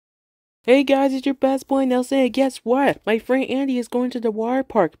Hey guys, it's your best boy Nelson. Guess what? My friend Andy is going to the water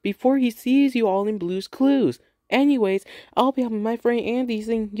park before he sees you all in Blue's Clues. Anyways, I'll be helping my friend Andy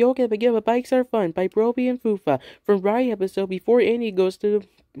sing Yo Gabba Gabba Bikes Are Fun by Brobee and Foofa from Ride episode before Andy goes to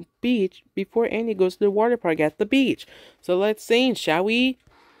the beach, before Andy goes to the water park at the beach. So let's sing, shall we?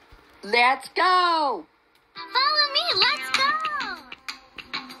 Let's go! Follow me, let's go!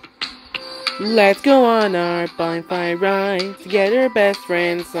 Let's go on our bonfire ride, together best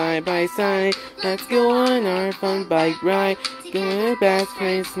friends side by side. Let's go on our fun bike ride, together best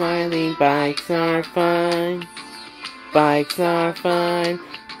friends smiling. Bikes are fun, bikes are fun,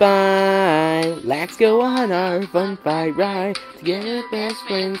 bye. Let's go on our fun bike ride, together best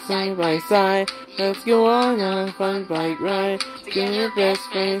friends side by side. Let's go on our fun bike ride, together best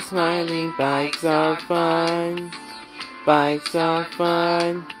friends smiling. Bikes are fun, bikes are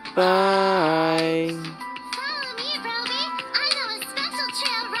fun. Bye. Follow me, Brobee. I know a special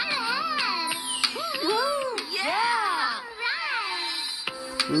trail right ahead. Woo! Yeah!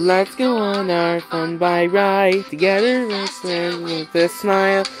 Right. Let's go on our fun bike ride, together let's stand with a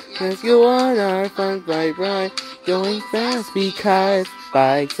smile. Let's go on our fun bike ride, going fast because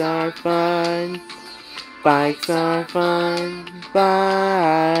bikes are fun. Bikes are fun.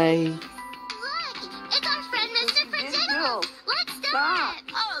 Bye. Look, it's our friend Mr. Predictable. Let's start.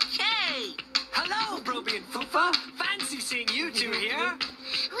 Okay! Hello, Brobee and Foofa! Fancy seeing you two here!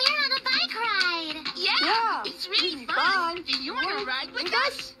 We're on a bike ride. Yeah, It's really it's fun. fun. Do you want to ride with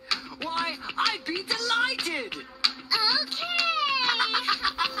us? Why, I'd be delighted! Okay.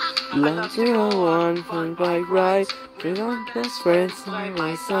 Let's go on fun bike ride, with our best friends side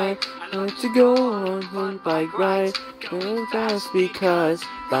by side. Let's go on fun bike ride, going fast because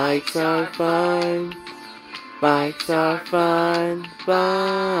bikes are fun. Bikes are fun.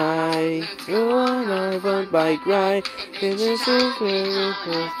 Bye. Go on our fun bike ride, finish it with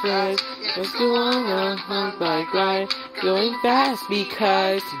a ride. Let's go on our fun bike ride, going fast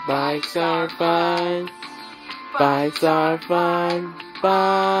because bikes are fun. Bikes are fun.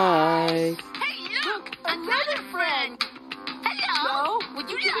 Bye. Hey, look, another friend. Hello. Would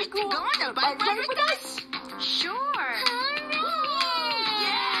you like to go on a bike ride with us? Sure.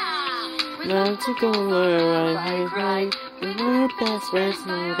 Yeah. Let's go on our bike ride, with our best friends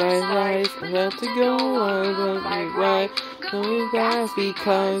side by side. Let's go on a bike ride, going fast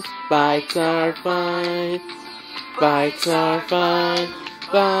because bikes are fun. Bikes are fun.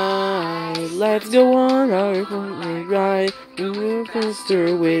 Bye. Let's go on our fun ride, moving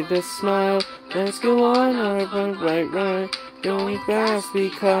faster with a smile. Let's go on our fun bike ride, going fast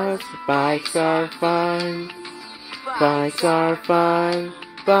because bikes are fun. Bikes are fun.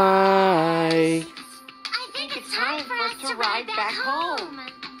 Bye. I think it's time for us to ride back home.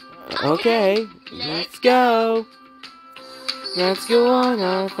 Okay, let's go. Let's go on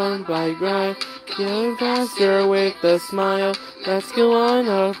our fun bike ride, going faster with a smile. Let's go on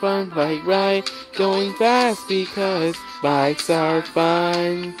our fun bike ride, going fast because bikes are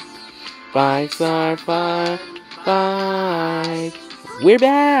fun. Bikes are fun. Bye. We're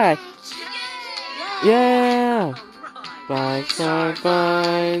back. Yeah. Bikes are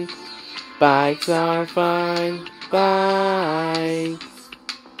fun. Bikes are fun. Bye.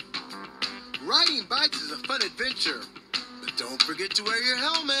 Riding bikes is a fun adventure, but don't forget to wear your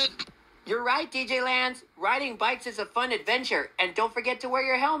helmet. You're right, DJ Lance. Riding bikes is a fun adventure, and don't forget to wear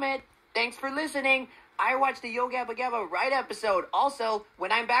your helmet. Thanks for listening. I watched the Yo Gabba Gabba Ride episode. Also,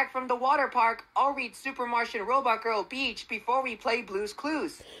 when I'm back from the water park, I'll read Super Martian Robot Girl Beach before we play Blue's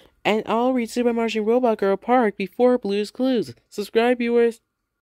Clues. And I'll read Super Martian Robot Girl Park before Blue's Clues. Subscribe, viewers.